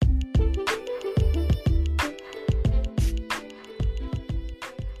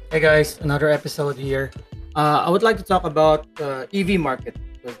Hey guys, another episode here. I would like to talk about EV market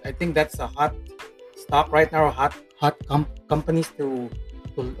because I think that's a hot stock right now, companies to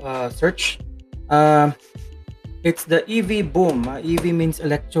search. Um it's the EV boom. EV means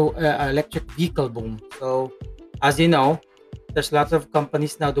electric vehicle boom. So, as you know, there's lots of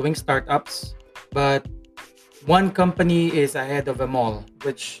companies now doing startups, but one company is ahead of them all,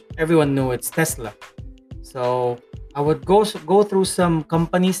 which everyone knew. It's Tesla. So I would go through some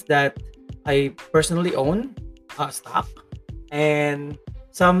companies that I personally own stock, and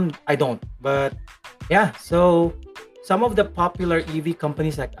some I don't. But yeah, so some of the popular EV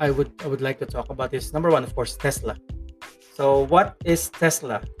companies that I would like to talk about is number one, of course, Tesla. So what is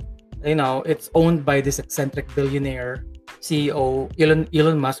Tesla? It's owned by this eccentric billionaire CEO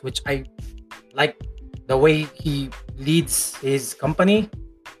Elon Musk, which I like the way he leads his company.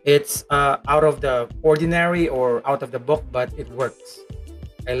 It's out of the ordinary or out of the book, but it works.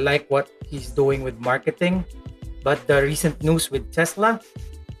 I like what he's doing with marketing. But the recent news with Tesla,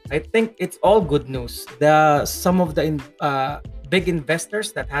 I think it's all good news. The some of the big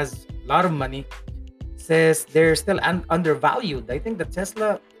investors that has a lot of money says they're still undervalued. I think the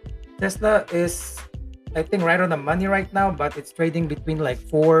Tesla is, I think, right on the money right now, but it's trading between like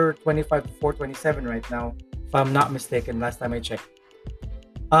 425 to 427 right now, if I'm not mistaken. Last time I checked.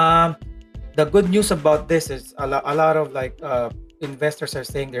 Um, the good news about this is a lot of investors are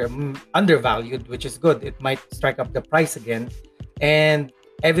saying they're undervalued, which is good. It might strike up the price again, and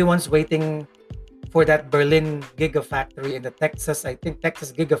everyone's waiting for that Berlin Gigafactory and the Texas, I think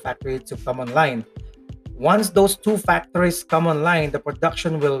Texas Gigafactory to come online. Once those two factories come online, the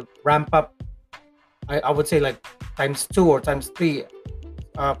production will ramp up. I would say like times two or times three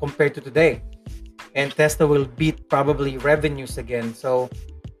compared to today, and Tesla will beat probably revenues again. So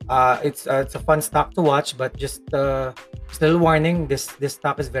it's a fun stock to watch, but just a little warning: this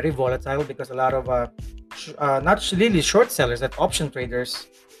stock is very volatile because a lot of not really short sellers, that option traders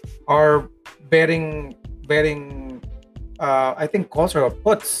are betting I think calls or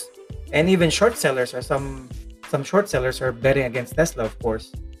puts, and even short sellers or some short sellers are betting against Tesla, of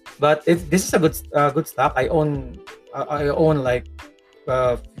course. But this is a good stock. I own like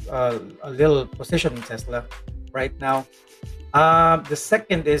a little position in Tesla right now. The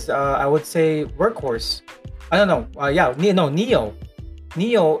second is I would say Workhorse. I don't know. Yeah, no, Neo.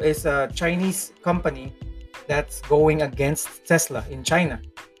 Neo is a Chinese company that's going against Tesla in China.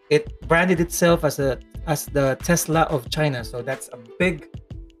 It branded itself as the Tesla of China, so that's a big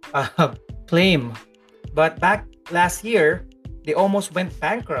uh, claim. But back last year, they almost went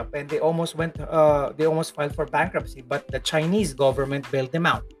bankrupt, and they almost filed for bankruptcy. But the Chinese government bailed them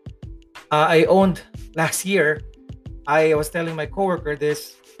out. I owned last year. I was telling my coworker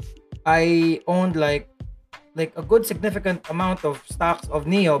this. I owned like a good significant amount of stocks of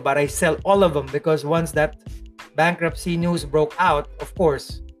Neo, but I sell all of them because once that bankruptcy news broke out, of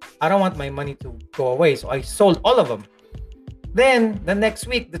course, I don't want my money to go away, so I sold all of them. Then the next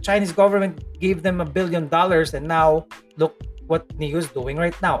week, the Chinese government gave them $1 billion, and now look what Neo is doing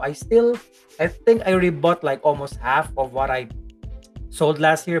right now. I think I rebought like almost half of what I sold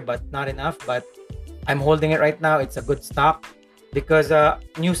last year, but not enough. But I'm holding it right now. It's a good stock because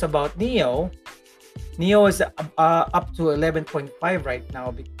news about Neo. Neo is up to 11.5 right now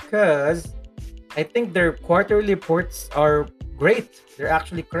because I think their quarterly reports are great. They're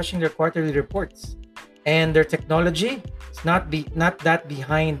actually crushing their quarterly reports, and their technology is not that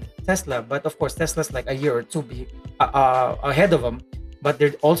behind Tesla. But of course, Tesla's like a year or two ahead of them. But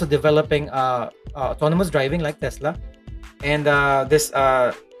they're also developing autonomous driving like Tesla, and this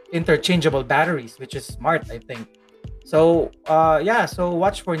interchangeable batteries, which is smart, I think. So yeah, so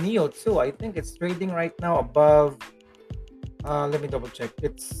watch for Neo too. I think it's trading right now above. Let me double check.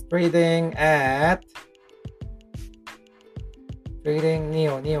 It's trading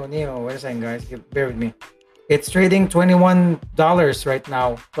Neo. Where's that, guys? Bear with me. It's trading $21 right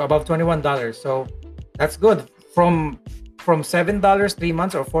now, above $21. So that's good. From $7 3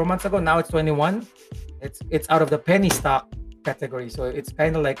 months or 4 months ago, now it's 21. It's out of the penny stock category, so it's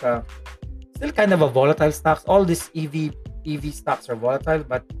kind of like a still kind of a volatile stocks. All these EV stocks are volatile,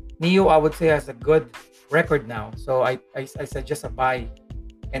 but Neo I would say has a good record now. So I suggest a buy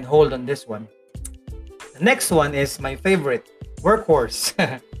and hold on this one. The next one is my favorite, Workhorse.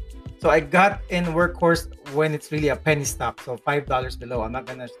 So I got in Workhorse when it's really a penny stock, so $5 below. I'm not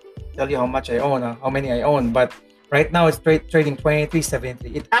gonna tell you how much I own, how many I own, but right now it's trading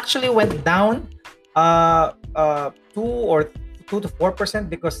 23.73. It actually went down 2 to 4%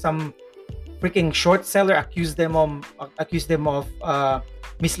 because some freaking short seller accused them of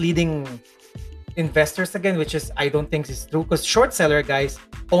misleading investors again, which is I don't think is true because short seller guys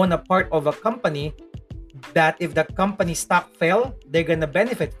own a part of a company that if the company stock fell, they're gonna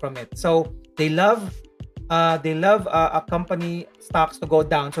benefit from it. So they love a company stocks to go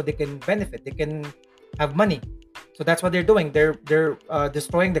down so they can benefit, they can have money. So that's what they're doing. They're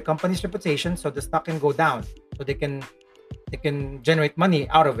destroying the company's reputation so the stock can go down so they can generate money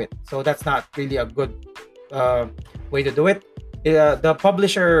out of it. So that's not really a good uh, way to do it. The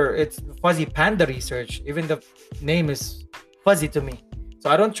publisher, it's Fuzzy Panda Research. Even the name is fuzzy to me, so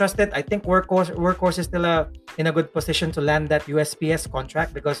I don't trust it. I think Workhorse is still in a good position to land that USPS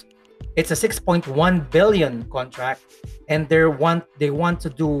contract because it's a 6.1 billion contract, and they want to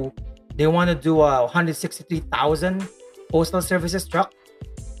do a 163,000 postal services truck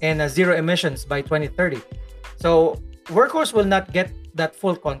and zero emissions by 2030. So Workhorse will not get that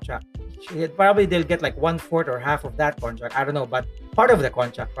full contract. Probably they'll get like one fourth or half of that contract. I don't know, but part of the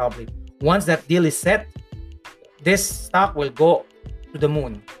contract probably. Once that deal is set, this stock will go to the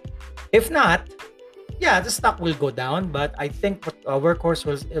moon. If not, yeah, the stock will go down. But I think Workhorse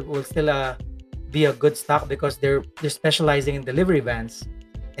will still be a good stock because they're specializing in delivery vans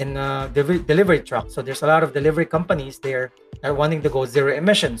and delivery trucks. So there's a lot of delivery companies there that are wanting to go zero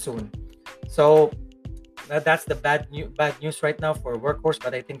emission soon. So that's the bad news right now for Workhorse,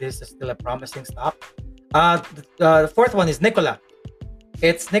 but I think this is still a promising stock. The fourth one is Nikola.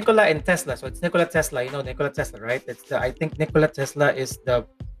 It's Nikola and Tesla. So it's Nikola Tesla. You know Nikola Tesla, right? I think Nikola Tesla is the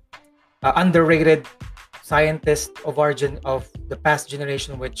underrated scientist of origin of the past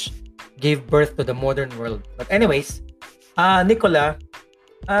generation, which gave birth to the modern world. But anyways, Nikola,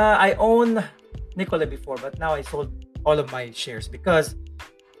 I own Nikola before, but now I sold all of my shares because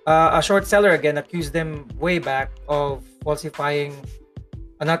a short seller again accused them way back of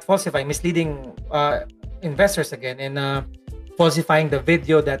not falsifying, misleading investors again, and falsifying the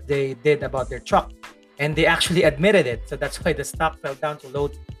video that they did about their truck, and they actually admitted it. So that's why the stock fell down to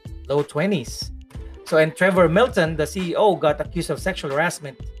low 20s. So and Trevor Milton, the CEO, got accused of sexual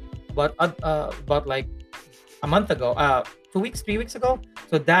harassment about like a month ago, 2 weeks, 3 weeks ago.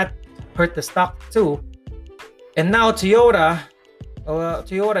 So that hurt the stock too. And now Toyota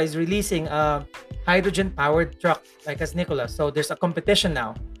is releasing a hydrogen-powered truck like as Nikola. So there's a competition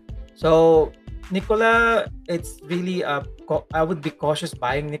now. So Nikola, it's really I would be cautious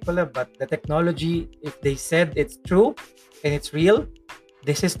buying Nikola, but the technology, if they said it's true and it's real,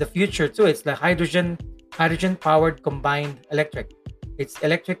 this is the future too. It's the hydrogen-powered combined electric. It's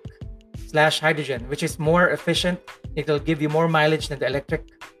electric slash hydrogen, which is more efficient. It'll give you more mileage than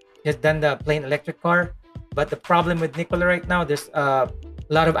the plain electric car. But the problem with Nikola right now, there's a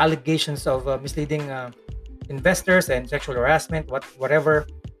lot of allegations of misleading investors and sexual harassment, whatever.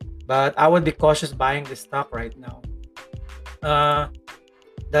 But I would be cautious buying this stock right now. Uh,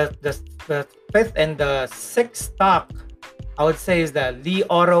 the fifth and the sixth stock, I would say, is the Li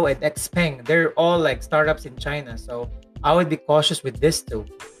Auto and Xpeng. They're all like startups in China, so I would be cautious with this too.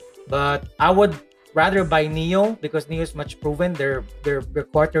 But I would rather buy NIO because NIO is much proven. Their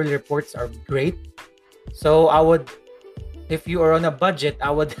quarterly reports are great. So I would, if you are on a budget,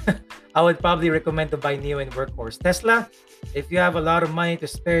 I would I would probably recommend to buy NIO and Workhorse. Tesla, if you have a lot of money to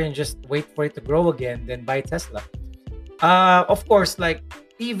spare and just wait for it to grow again, then buy Tesla. Of course, like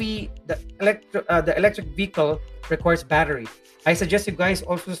EV, the electric vehicle requires battery. I suggest you guys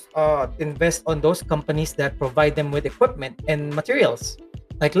also invest on those companies that provide them with equipment and materials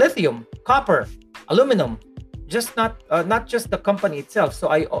like lithium, copper, aluminum. Just not just the company itself. So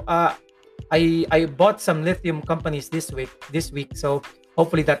I bought some lithium companies this week. So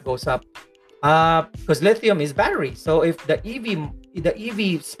hopefully that goes up. Because lithium is battery. So if the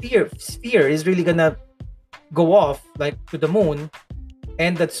EV sphere is really gonna go off like to the moon,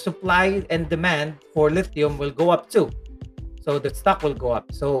 and the supply and demand for lithium will go up too. So the stock will go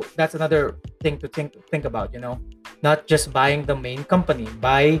up. So that's another thing to think about, not just buying the main company.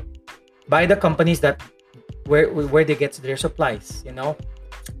 Buy the companies that where they get their supplies.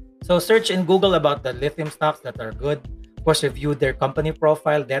 So search in Google about the lithium stocks that are good. Of course, review their company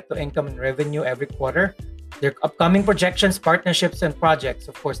profile, debt to income, and revenue every quarter. Their upcoming projections, partnerships, and projects.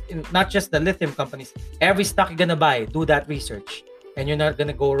 Of course, not just the lithium companies. Every stock you're gonna buy, do that research, and you're not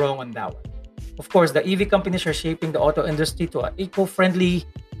gonna go wrong on that one. Of course, the EV companies are shaping the auto industry to an eco-friendly,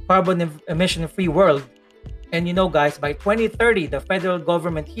 carbon emission-free world. And guys, by 2030, the federal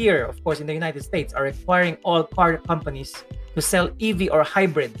government here, of course, in the United States, are requiring all car companies to sell EV or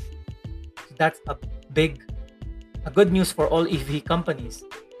hybrid. So that's a good news for all EV companies.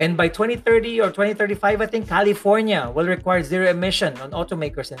 And by 2030 or 2035, I think California will require zero emission on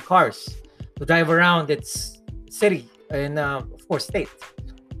automakers and cars to drive around its city and, of course, state.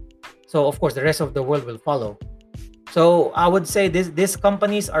 So of course, the rest of the world will follow. So I would say these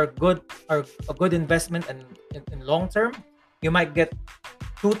companies are a good investment, and in long term, you might get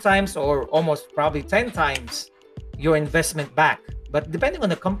two times or almost probably 10 times your investment back. But depending on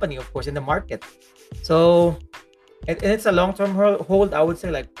the company, of course, in the market. So and it's a long term hold. I would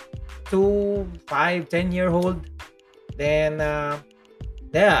say like 2, 5, 10 year hold. Then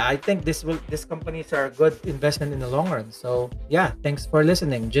yeah, I think these companies are a good investment in the long run. So yeah, thanks for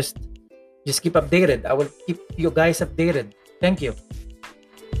listening. Just keep updated. I will keep you guys updated. Thank you.